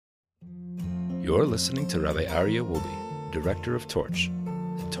You're listening to Rabbi Aryeh Wolbe, Director of Torch,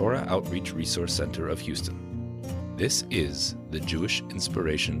 the Torah Outreach Resource Center of Houston. This is the Jewish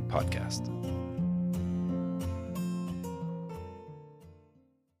Inspiration Podcast.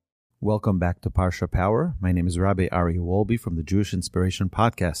 Welcome back to Parsha Power. My name is Rabbi Aryeh Wolbe from the Jewish Inspiration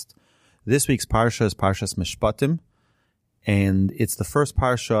Podcast. This week's Parsha is Parshas Mishpatim, and it's the first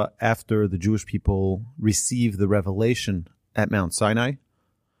Parsha after the Jewish people receive the revelation at Mount Sinai,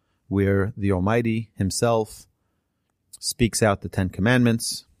 where the Almighty Himself speaks out the Ten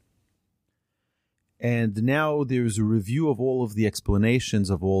Commandments. And now there's a review of all of the explanations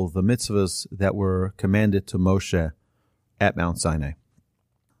of all of the mitzvahs that were commanded to Moshe at Mount Sinai.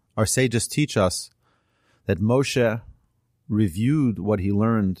 Our sages teach us that Moshe reviewed what he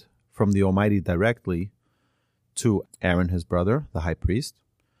learned from the Almighty directly to Aaron, his brother, the high priest,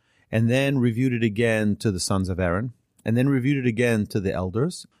 and then reviewed it again to the sons of Aaron, and then reviewed it again to the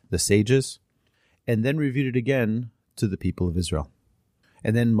elders, the sages, and then reviewed it again to the people of Israel.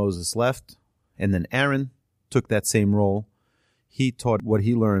 And then Moses left, and then Aaron took that same role. He taught what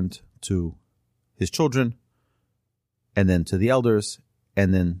he learned to his children, and then to the elders,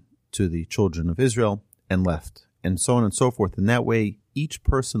 and then to the children of Israel, and left, and so on and so forth. And that way, each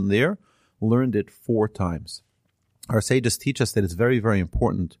person there learned it 4 times. Our sages teach us that it's very, very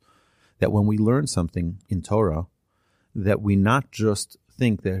important that when we learn something in Torah, that we not just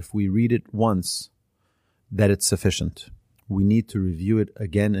think that if we read it once, that it's sufficient. We need to review it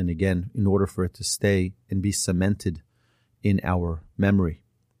again and again in order for it to stay and be cemented in our memory.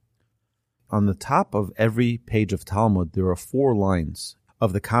 On the top of every page of Talmud, there are 4 lines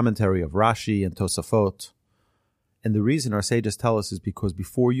of the commentary of Rashi and Tosafot. And the reason our sages tell us is because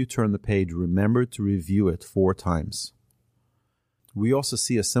before you turn the page, remember to review it 4 times. We also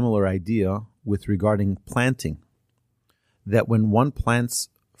see a similar idea with regarding planting, that when one plants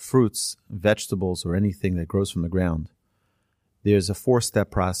fruits, vegetables, or anything that grows from the ground, there's a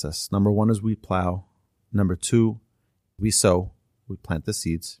 4-step process. Number 1 is we plow. Number 2, we sow, we plant the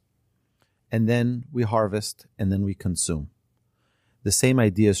seeds. And then we harvest, and then we consume. The same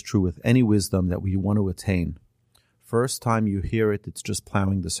idea is true with any wisdom that we want to attain. First time you hear it, it's just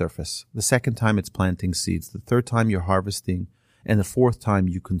plowing the surface. The second time, it's planting seeds. The third time, you're harvesting. And the 4th time,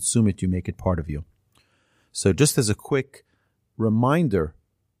 you consume it, you make it part of you. So just as a quick reminder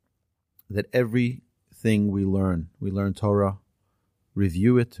that everything we learn Torah,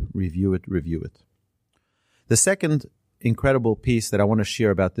 review it, review it, review it. The second incredible piece that I want to share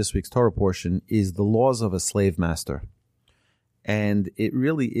about this week's Torah portion is the laws of a slave master. And it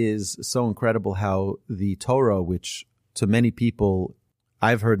really is so incredible how the Torah, which to many people,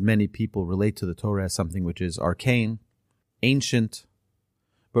 I've heard many people relate to the Torah as something which is arcane, ancient,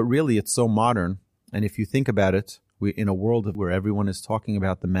 but really it's so modern. And if you think about it, we're in a world where everyone is talking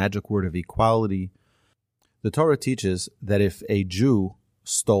about the magic word of equality. The Torah teaches that if a Jew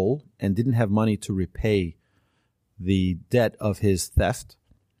stole and didn't have money to repay the debt of his theft,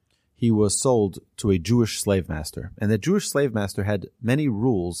 he was sold to a Jewish slave master. And the Jewish slave master had many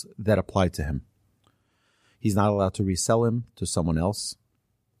rules that applied to him. He's not allowed to resell him to someone else.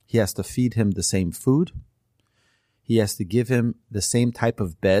 He has to feed him the same food. He has to give him the same type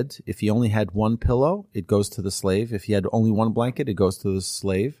of bed. If he only had 1 pillow, it goes to the slave. If he had only 1 blanket, it goes to the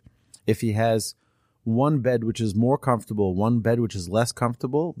slave. If he has 1 bed which is more comfortable, 1 bed which is less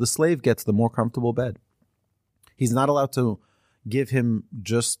comfortable, the slave gets the more comfortable bed. He's not allowed to give him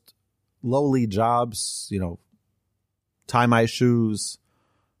just lowly jobs, tie my shoes,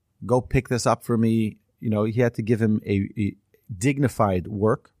 go pick this up for me. He had to give him a dignified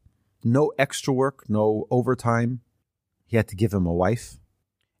work, no extra work, no overtime. He had to give him a wife,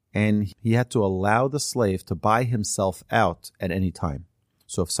 and he had to allow the slave to buy himself out at any time.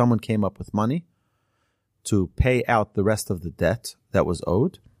 So if someone came up with money to pay out the rest of the debt that was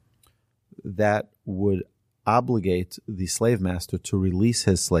owed, that would obligate the slave master to release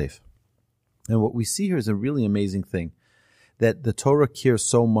his slave. And what we see here is a really amazing thing, that the Torah cares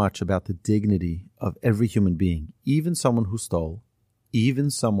so much about the dignity of every human being, even someone who stole,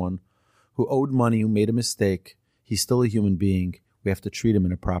 even someone who owed money, who made a mistake. He's still a human being. We have to treat him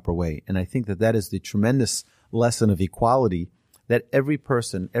in a proper way. And I think that is the tremendous lesson of equality, that every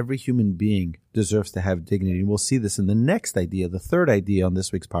person, every human being deserves to have dignity. And we'll see this in the next idea, the third idea on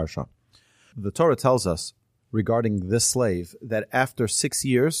this week's Parsha. The Torah tells us regarding this slave that after 6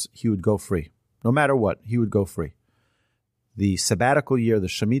 years, he would go free. No matter what, he would go free. The sabbatical year, the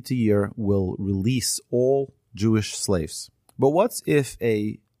Shemitah year, will release all Jewish slaves. But what's if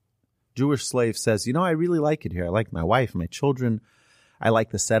a Jewish slave says, I really like it here. I like my wife, my children. I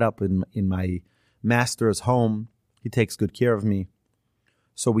like the setup in my master's home. He takes good care of me.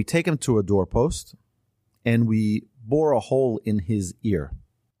 So we take him to a doorpost and we bore a hole in his ear.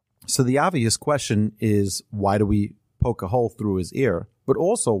 So the obvious question is, why do we poke a hole through his ear? But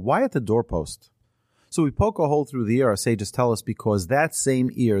also, why at the doorpost? So we poke a hole through the ear, our sages tell us, because that same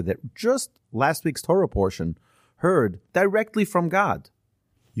ear that just last week's Torah portion heard directly from God,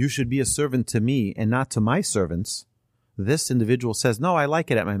 you should be a servant to me and not to my servants. This individual says, no, I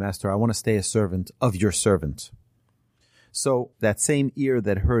like it at my master. I want to stay a servant of your servant. So that same ear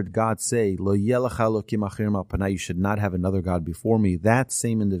that heard God say, Lo yelecha elokim achirim al panai, you should not have another God before me, that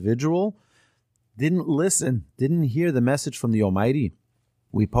same individual didn't listen, didn't hear the message from the Almighty.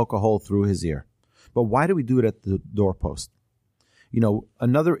 We poke a hole through his ear. But why do we do it at the doorpost?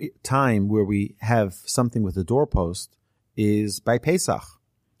 Another time where we have something with the doorpost is by Pesach.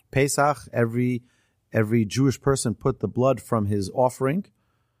 Pesach, every Jewish person put the blood from his offering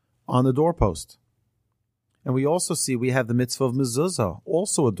on the doorpost. And we also see we have the mitzvah of mezuzah,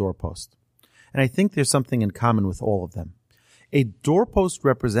 also a doorpost. And I think there's something in common with all of them. A doorpost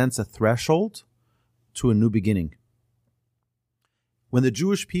represents a threshold to a new beginning. When the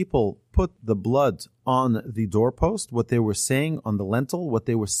Jewish people put the blood on the doorpost, what they were saying on the lintel, what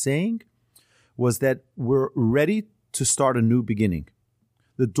they were saying was that we're ready to start a new beginning.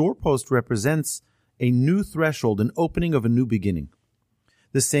 The doorpost represents a new threshold, an opening of a new beginning.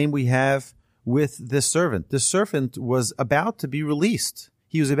 The same we have with this servant. The servant was about to be released.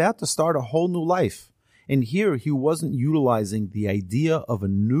 He was about to start a whole new life. And here he wasn't utilizing the idea of a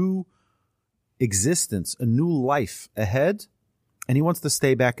new existence, a new life ahead, and he wants to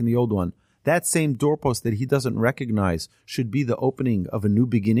stay back in the old one. That same doorpost that he doesn't recognize should be the opening of a new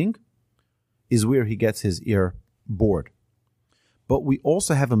beginning is where he gets his ear bored. But we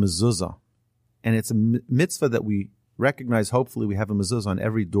also have a mezuzah, and it's a mitzvah that we recognize. Hopefully we have a mezuzah on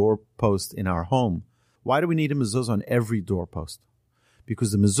every doorpost in our home. Why do we need a mezuzah on every doorpost?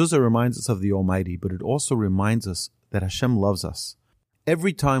 Because the mezuzah reminds us of the Almighty, but it also reminds us that Hashem loves us.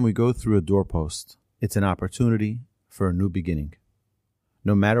 Every time we go through a doorpost, it's an opportunity for a new beginning.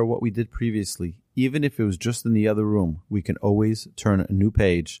 No matter what we did previously, even if it was just in the other room, we can always turn a new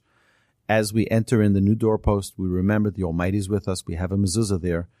page. As we enter in the new doorpost, we remember the Almighty is with us. We have a mezuzah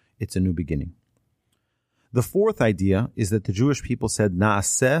there. It's a new beginning. The fourth idea is that the Jewish people said,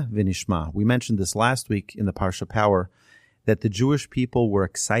 Na'aseh v'nishma. We mentioned this last week in the Parsha Power, that the Jewish people were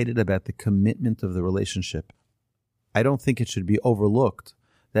excited about the commitment of the relationship. I don't think it should be overlooked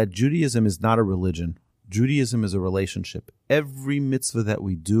that Judaism is not a religion. Judaism is a relationship. Every mitzvah that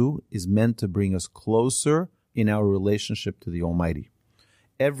we do is meant to bring us closer in our relationship to the Almighty.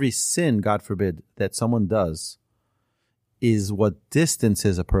 Every sin, God forbid, that someone does is what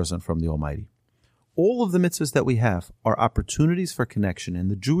distances a person from the Almighty. All of the mitzvahs that we have are opportunities for connection, and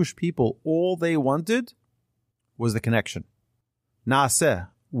the Jewish people, all they wanted was the connection. Naaseh,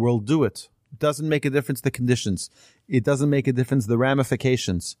 we'll do it. It doesn't make a difference the conditions. It doesn't make a difference the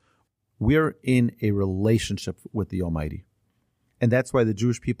ramifications. We're in a relationship with the Almighty. And that's why the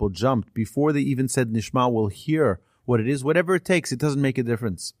Jewish people jumped. Before they even said Nishma, we'll hear what it is. Whatever it takes, it doesn't make a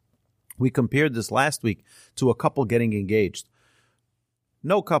difference. We compared this last week to a couple getting engaged.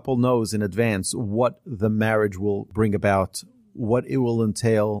 No couple knows in advance what the marriage will bring about, what it will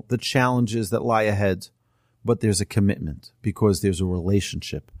entail, the challenges that lie ahead. But there's a commitment because there's a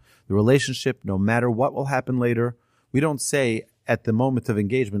relationship. The relationship, no matter what will happen later, we don't say at the moment of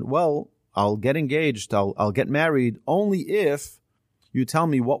engagement, well, I'll get engaged, I'll get married only if you tell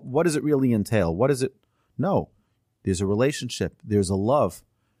me what does it really entail? What is it? No, there's a relationship, there's a love,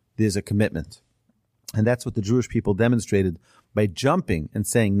 there's a commitment. And that's what the Jewish people demonstrated by jumping and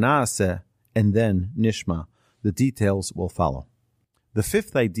saying Naaseh and then Nishma. The details will follow. The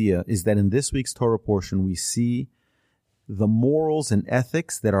fifth idea is that in this week's Torah portion, we see the morals and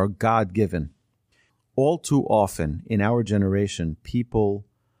ethics that are God-given. All too often in our generation, people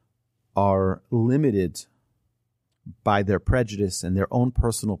are limited by their prejudice and their own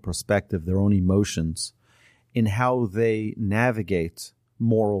personal perspective, their own emotions, in how they navigate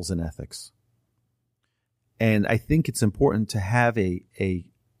morals and ethics. And I think it's important to have a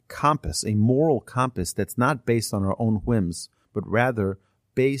compass, a moral compass that's not based on our own whims, but rather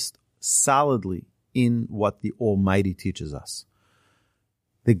based solidly in what the Almighty teaches us.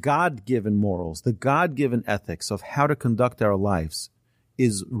 The God-given morals, the God-given ethics of how to conduct our lives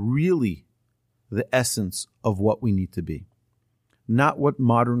is really the essence of what we need to be. Not what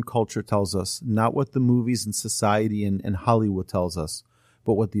modern culture tells us, not what the movies and society and Hollywood tells us,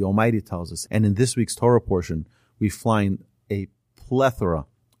 but what the Almighty tells us. And in this week's Torah portion, we find a plethora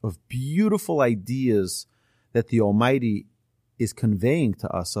of beautiful ideas that the Almighty is conveying to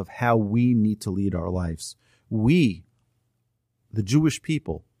us of how we need to lead our lives. We, the Jewish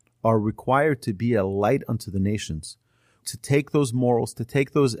people, are required to be a light unto the nations, to take those morals, to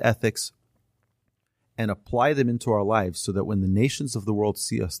take those ethics, and apply them into our lives so that when the nations of the world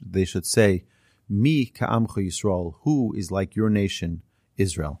see us, they should say, Mi ka'amcha Yisrael, who is like your nation,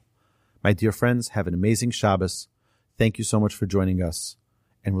 Israel. My dear friends, have an amazing Shabbos. Thank you so much for joining us,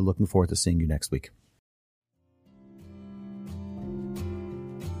 and we're looking forward to seeing you next week.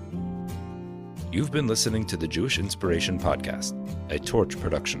 You've been listening to the Jewish Inspiration Podcast, a Torch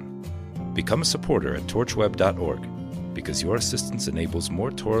production. Become a supporter at torchweb.org, because your assistance enables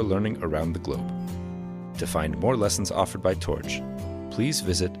more Torah learning around the globe. To find more lessons offered by Torch, please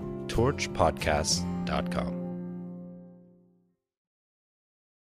visit torchpodcasts.com.